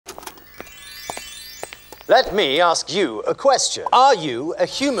Let me ask you a question. Are you a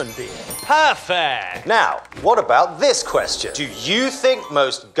human being? Perfect! Now, what about this question? Do you think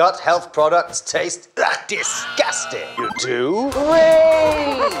most gut health products taste disgusting? You do?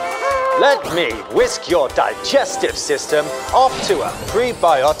 Great! Let me whisk your digestive system off to a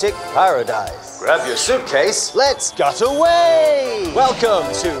prebiotic paradise. Grab your suitcase, let's gut away!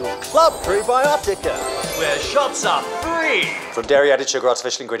 Welcome to Club Prebiotica, Where shots are free! from dairy, added sugar,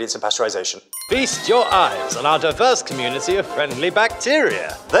 artificial ingredients and pasteurisation. Feast your eyes on our diverse community of friendly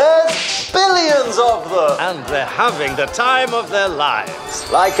bacteria. There's billions of them! And they're having the time of their lives.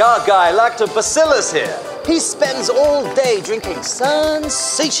 Like our guy, Lactobacillus here. He spends all day drinking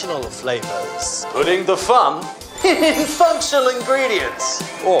sensational flavours, putting the fun in functional ingredients.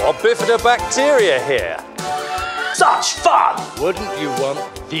 Or bifidobacteria here. Such fun! Wouldn't you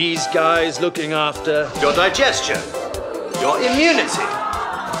want these guys looking after Your digestion, your immunity,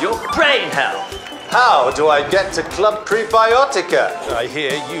 your brain health? how do I get to Club Prebiotica? I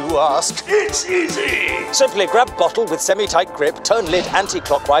hear you ask. It's easy! Simply grab bottle with semi-tight grip, turn lid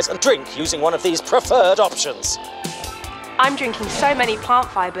anti-clockwise and drink using one of these preferred options. I'm drinking so many plant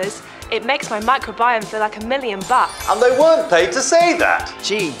fibres, it makes my microbiome feel like $1 million. And they weren't paid to say that.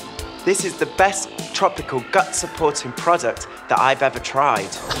 Gee, this is the best tropical gut-supporting product that I've ever tried.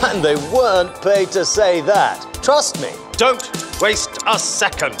 And they weren't paid to say that. Trust me. Don't waste a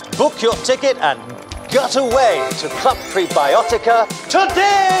second. Book your ticket and gut away to Club Prebiotica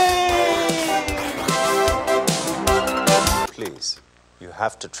today! Please, you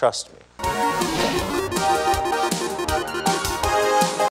have to trust me.